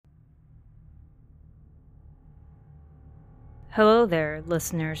Hello there,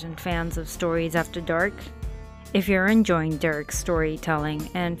 listeners and fans of Stories After Dark. If you're enjoying Derek's storytelling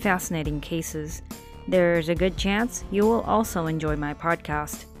and fascinating cases, there's a good chance you will also enjoy my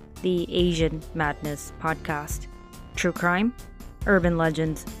podcast, the Asian Madness Podcast. True crime, urban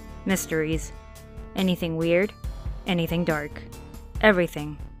legends, mysteries, anything weird, anything dark,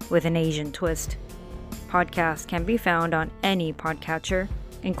 everything with an Asian twist. Podcast can be found on any podcatcher,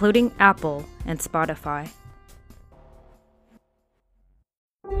 including Apple and Spotify.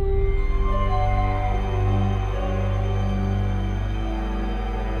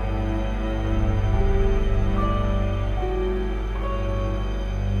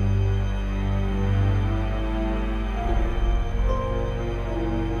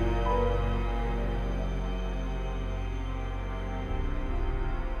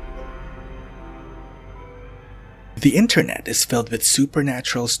 The internet is filled with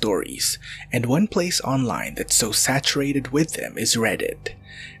supernatural stories, and one place online that's so saturated with them is Reddit.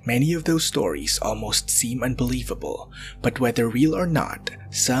 Many of those stories almost seem unbelievable, but whether real or not,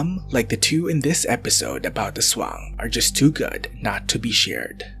 some, like the two in this episode about the Aswang, are just too good not to be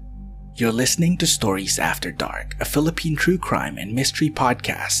shared. You're listening to Stories After Dark, a Philippine true crime and mystery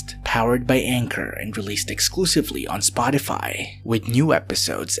podcast, powered by Anchor and released exclusively on Spotify, with new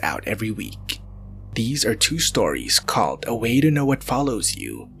episodes out every week. These are two stories called A Way to Know What Follows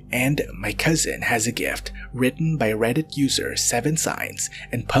You and My Cousin Has a Gift, written by Reddit user 7Signs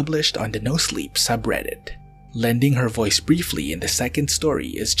and published on the No Sleep subreddit. Lending her voice briefly in the second story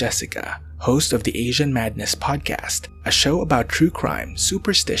is Jessica, host of the Asian Madness Podcast, a show about true crime,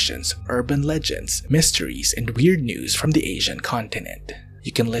 superstitions, urban legends, mysteries, and weird news from the Asian continent.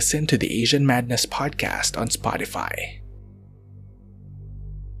 You can listen to the Asian Madness Podcast on Spotify.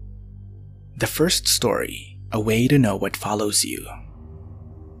 The first story, A Way to Know What Follows You.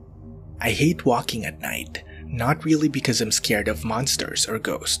 I hate walking at night, not really because I'm scared of monsters or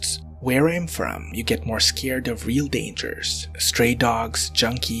ghosts. Where I'm from, you get more scared of real dangers. Stray dogs,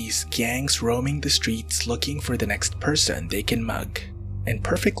 junkies, gangs roaming the streets looking for the next person they can mug. And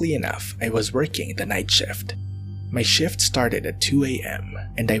perfectly enough, I was working the night shift. My shift started at 2 a.m.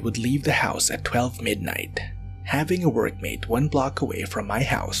 and I would leave the house at 12 midnight. Having a workmate 1 block away from my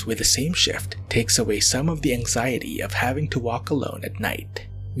house with the same shift takes away some of the anxiety of having to walk alone at night.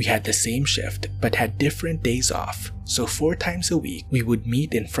 We had the same shift but had different days off, so 4 times a week we would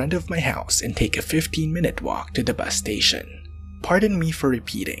meet in front of my house and take a 15-minute walk to the bus station. Pardon me for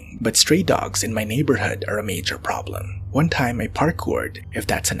repeating, but stray dogs in my neighborhood are a major problem. One time I parkoured, if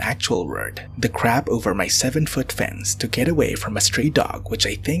that's an actual word, the crap over my 7-foot fence to get away from a stray dog which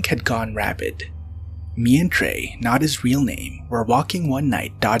I think had gone rabid. Me and Trey, not his real name, were walking one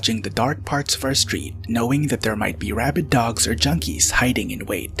night dodging the dark parts of our street, knowing that there might be rabid dogs or junkies hiding in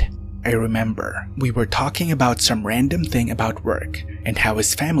wait. I remember, we were talking about some random thing about work and how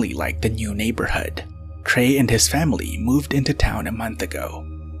his family liked the new neighborhood. Trey and his family moved into town a month ago.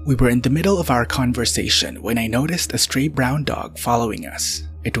 We were in the middle of our conversation when I noticed a stray brown dog following us.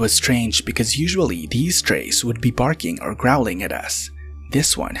 It was strange because usually these strays would be barking or growling at us.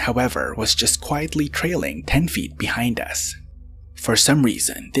 This one, however, was just quietly trailing 10 feet behind us. For some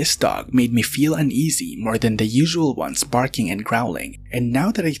reason, this dog made me feel uneasy more than the usual ones barking and growling, and now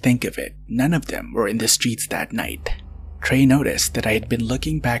that I think of it, none of them were in the streets that night. Trey noticed that I had been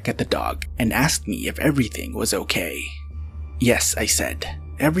looking back at the dog and asked me if everything was okay. Yes, I said.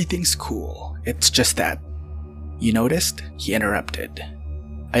 Everything's cool. It's just that... You noticed? He interrupted.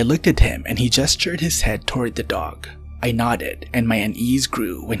 I looked at him and he gestured his head toward the dog. I nodded, and my unease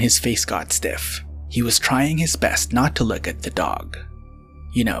grew when his face got stiff. He was trying his best not to look at the dog.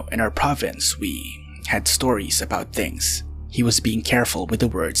 You know, in our province, we had stories about things. He was being careful with the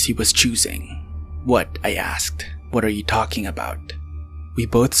words he was choosing. What? I asked. What are you talking about? We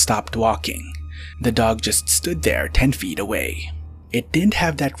both stopped walking. The dog just stood there 10 feet away. It didn't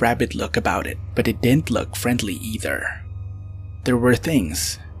have that rabid look about it, but it didn't look friendly either. There were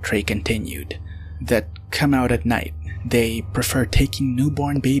things, Trey continued, that come out at night. They prefer taking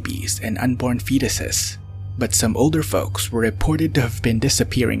newborn babies and unborn fetuses, but some older folks were reported to have been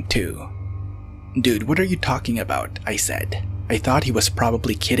disappearing too. Dude, what are you talking about? I said. I thought he was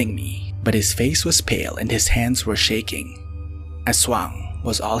probably kidding me, but his face was pale and his hands were shaking. Aswang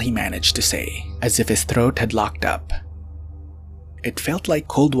was all he managed to say, as if his throat had locked up. It felt like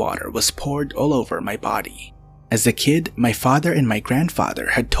cold water was poured all over my body. As a kid, my father and my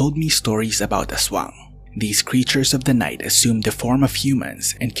grandfather had told me stories about Aswang. These creatures of the night assume the form of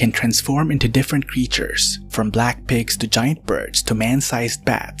humans and can transform into different creatures, from black pigs to giant birds to man-sized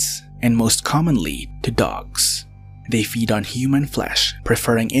bats, and most commonly to dogs. They feed on human flesh,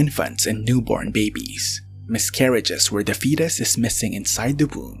 preferring infants and newborn babies. miscarriages where the fetus is missing inside the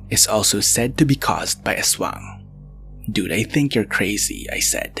womb is also said to be caused by aswang. Dude, I think you're crazy, I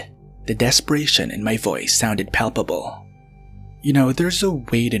said. The desperation in my voice sounded palpable. You know, there's a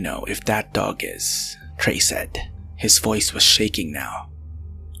way to know if that dog is, Trey said. His voice was shaking now.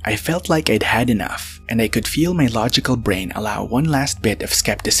 I felt like I'd had enough, and I could feel my logical brain allow one last bit of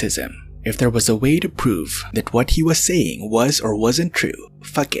skepticism. If there was a way to prove that what he was saying was or wasn't true,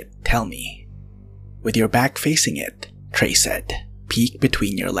 fuck it, tell me. With your back facing it, Trey said, peek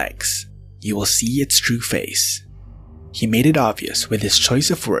between your legs. You will see its true face. He made it obvious with his choice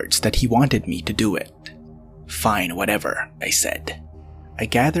of words that he wanted me to do it. Fine, whatever, I said. I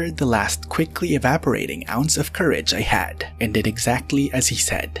gathered the last quickly evaporating ounce of courage I had and did exactly as he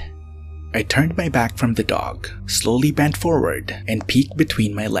said. I turned my back from the dog, slowly bent forward, and peeked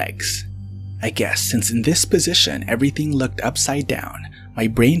between my legs. I guess since in this position everything looked upside down, my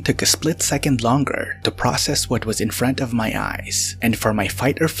brain took a split second longer to process what was in front of my eyes and for my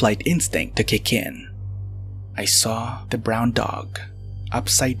fight or flight instinct to kick in. I saw the brown dog,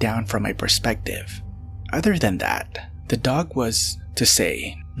 upside down from my perspective. Other than that, the dog was, to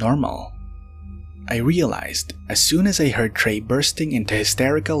say, normal. I realized as soon as I heard Trey bursting into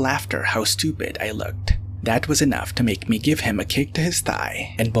hysterical laughter how stupid I looked. That was enough to make me give him a kick to his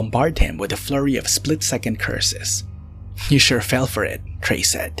thigh and bombard him with a flurry of split-second curses. You sure fell for it, Trey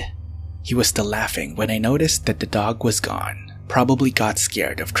said. He was still laughing when I noticed that the dog was gone, probably got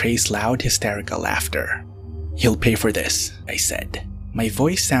scared of Trey's loud hysterical laughter. You'll pay for this, I said. My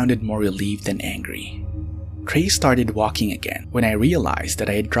voice sounded more relieved than angry. Trey started walking again when I realized that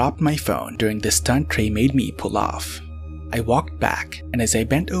I had dropped my phone during the stunt Trey made me pull off. I walked back, and as I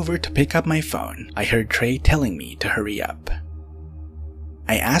bent over to pick up my phone, I heard Trey telling me to hurry up.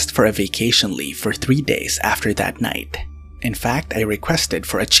 I asked for a vacation leave for 3 days after that night. In fact, I requested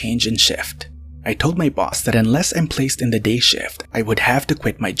for a change in shift. I told my boss that unless I'm placed in the day shift, I would have to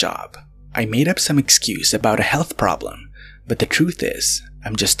quit my job. I made up some excuse about a health problem, but the truth is,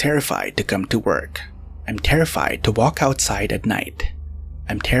 I'm just terrified to come to work. I'm terrified to walk outside at night.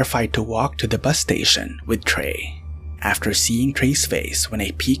 I'm terrified to walk to the bus station with Trey. After seeing Trey's face when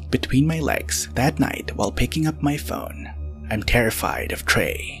I peeked between my legs that night while picking up my phone, I'm terrified of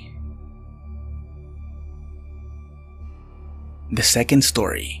Trey. The second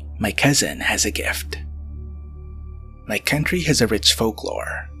story, my cousin has a gift. My country has a rich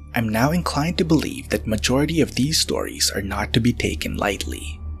folklore. I'm now inclined to believe that majority of these stories are not to be taken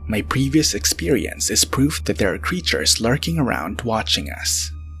lightly. My previous experience is proof that there are creatures lurking around watching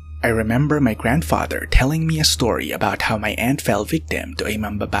us. I remember my grandfather telling me a story about how my aunt fell victim to a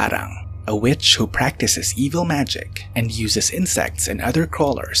mambabarang, a witch who practices evil magic and uses insects and other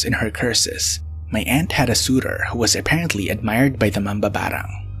crawlers in her curses. My aunt had a suitor who was apparently admired by the mambabarang.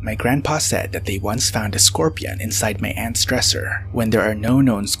 My grandpa said that they once found a scorpion inside my aunt's dresser when there are no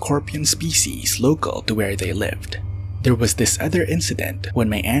known scorpion species local to where they lived. There was this other incident when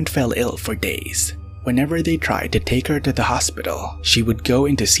my aunt fell ill for days. Whenever they tried to take her to the hospital, she would go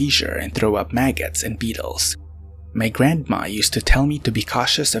into seizure and throw up maggots and beetles. My grandma used to tell me to be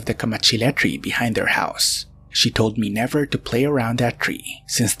cautious of the kamachile tree behind their house. She told me never to play around that tree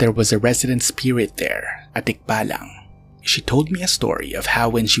since there was a resident spirit there, Atikbalang. She told me a story of how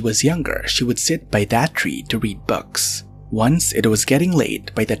when she was younger, she would sit by that tree to read books. Once it was getting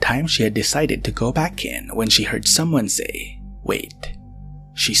late by the time she had decided to go back in when she heard someone say, "Wait."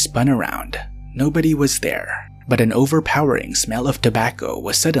 She spun around. Nobody was there, but an overpowering smell of tobacco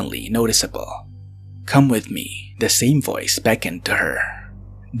was suddenly noticeable. "Come with me," the same voice beckoned to her.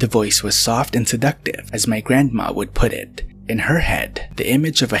 The voice was soft and seductive, as my grandma would put it. In her head, the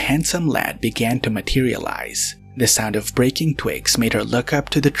image of a handsome lad began to materialize. The sound of breaking twigs made her look up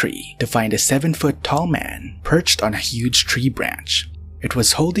to the tree to find a 7-foot-tall man perched on a huge tree branch. It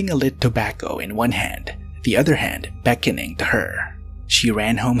was holding a lit tobacco in one hand, the other hand beckoning to her. She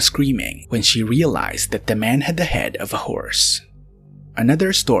ran home screaming when she realized that the man had the head of a horse.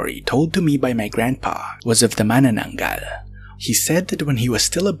 Another story told to me by my grandpa was of the manananggal. He said that when he was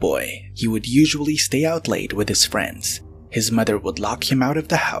still a boy, he would usually stay out late with his friends. His mother would lock him out of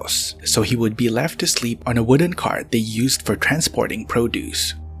the house, so he would be left to sleep on a wooden cart they used for transporting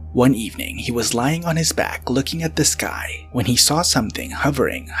produce. One evening, he was lying on his back looking at the sky when he saw something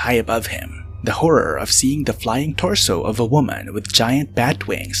hovering high above him. The horror of seeing the flying torso of a woman with giant bat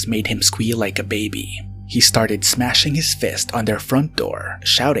wings made him squeal like a baby. He started smashing his fist on their front door,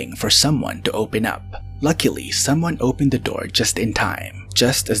 shouting for someone to open up. Luckily, someone opened the door just in time,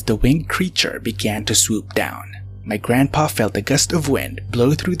 just as the winged creature began to swoop down. My grandpa felt a gust of wind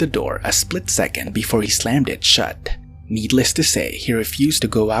blow through the door a split second before he slammed it shut. Needless to say, he refused to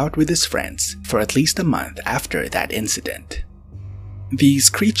go out with his friends for at least a month after that incident. These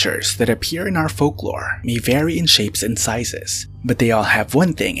creatures that appear in our folklore may vary in shapes and sizes, but they all have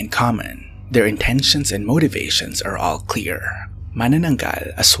one thing in common. Their intentions and motivations are all clear.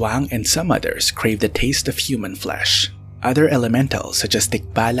 Manananggal, aswang, and some others crave the taste of human flesh. Other elementals such as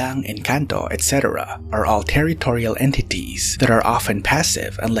tikbalang, encanto, etc. are all territorial entities that are often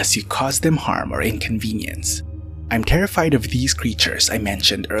passive unless you cause them harm or inconvenience. I'm terrified of these creatures I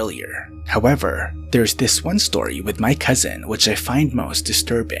mentioned earlier. However, there's this one story with my cousin which I find most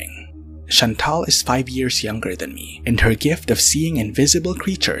disturbing. Chantal is 5 years younger than me, and her gift of seeing invisible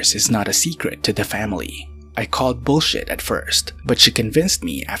creatures is not a secret to the family. I called bullshit at first, but she convinced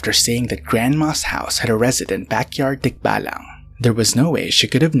me after saying that Grandma's house had a resident backyard tikbalang. There was no way she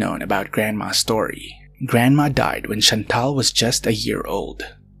could have known about Grandma's story. Grandma died when Chantal was just a year old.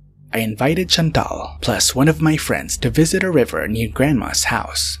 I invited Chantal, plus one of my friends, to visit a river near Grandma's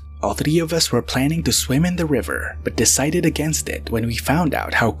house. All three of us were planning to swim in the river, but decided against it when we found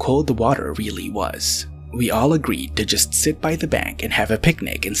out how cold the water really was. We all agreed to just sit by the bank and have a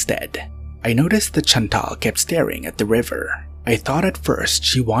picnic instead. I noticed that Chantal kept staring at the river. I thought at first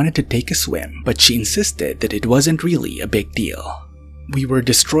she wanted to take a swim, but she insisted that it wasn't really a big deal. We were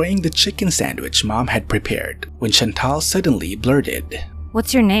destroying the chicken sandwich Mom had prepared when Chantal suddenly blurted,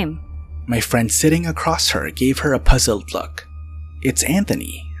 "What's your name?" My friend sitting across her gave her a puzzled look. "It's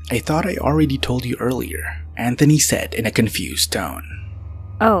Anthony. I thought I already told you earlier," Anthony said in a confused tone.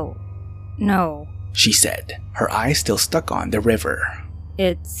 "Oh, no." She said, her eyes still stuck on the river.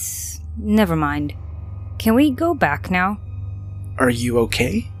 Never mind. Can we go back now?" "Are you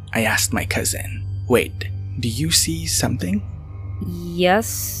okay?" I asked my cousin. "Wait, do you see something?"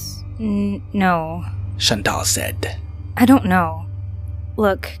 "Yes. No." Chantal said. "I don't know.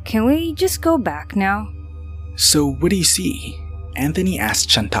 Look, can we just go back now?" "So what do you see?" Anthony asked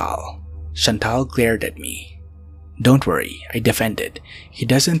Chantal. Chantal glared at me. "Don't worry," I defended. "He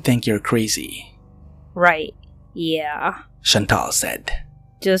doesn't think you're crazy." "Right. Yeah," Chantal said.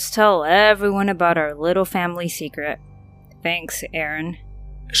 "Just tell everyone about our little family secret. Thanks, Aaron."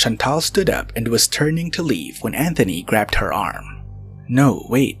 Chantal stood up and was turning to leave when Anthony grabbed her arm. "No,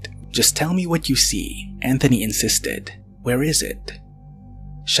 wait. Just tell me what you see," Anthony insisted. "Where is it?"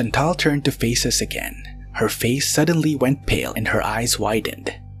 Chantal turned to face us again. Her face suddenly went pale and her eyes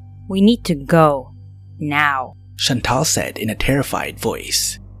widened. "We need to go. Now," Chantal said in a terrified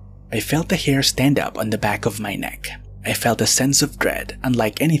voice. I felt the hair stand up on the back of my neck. I felt a sense of dread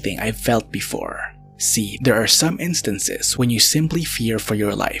unlike anything I've felt before. See, there are some instances when you simply fear for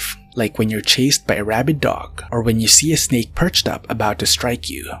your life, like when you're chased by a rabid dog or when you see a snake perched up about to strike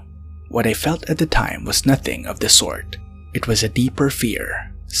you. What I felt at the time was nothing of the sort. It was a deeper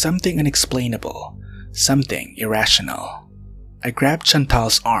fear, something unexplainable, something irrational. I grabbed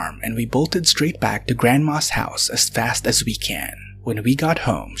Chantal's arm and we bolted straight back to Grandma's house as fast as we can. When we got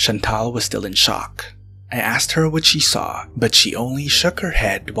home, Chantal was still in shock. I asked her what she saw, but she only shook her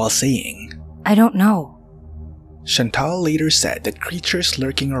head while saying, "I don't know." Chantal later said that creatures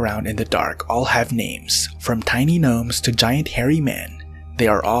lurking around in the dark all have names, from tiny gnomes to giant hairy men. They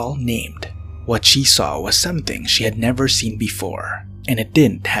are all named. What she saw was something she had never seen before, and it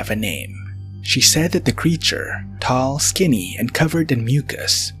didn't have a name. She said that the creature, tall, skinny, and covered in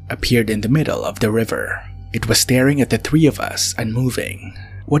mucus, appeared in the middle of the river. It was staring at the three of us, unmoving.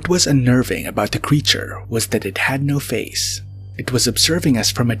 What was unnerving about the creature was that it had no face. It was observing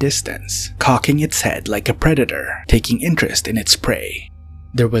us from a distance, cocking its head like a predator, taking interest in its prey.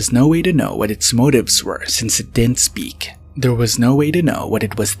 There was no way to know what its motives were since it didn't speak. There was no way to know what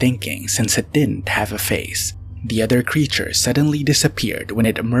it was thinking since it didn't have a face. The other creature suddenly disappeared when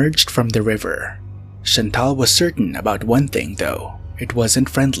it emerged from the river. Chantal was certain about one thing though. It wasn't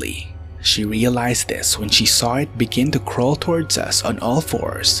friendly. She realized this when she saw it begin to crawl towards us on all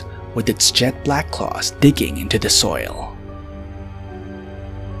fours, with its jet black claws digging into the soil.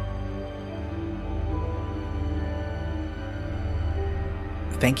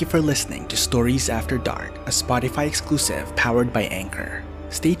 Thank you for listening to Stories After Dark, a Spotify exclusive powered by Anchor.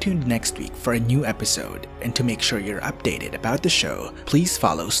 Stay tuned next week for a new episode, and to make sure you're updated about the show, please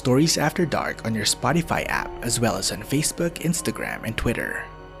follow Stories After Dark on your Spotify app as well as on Facebook, Instagram, and Twitter.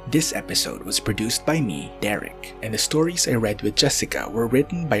 This episode was produced by me, Derek, and the stories I read with Jessica were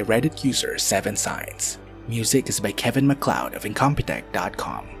written by Reddit user 7Signs. Music is by Kevin MacLeod of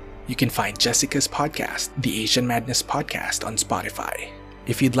Incompetech.com. You can find Jessica's podcast, The Asian Madness Podcast, on Spotify.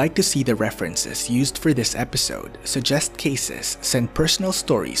 If you'd like to see the references used for this episode, suggest cases, send personal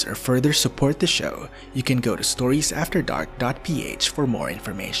stories, or further support the show, you can go to storiesafterdark.ph for more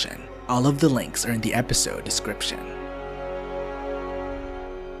information. All of the links are in the episode description.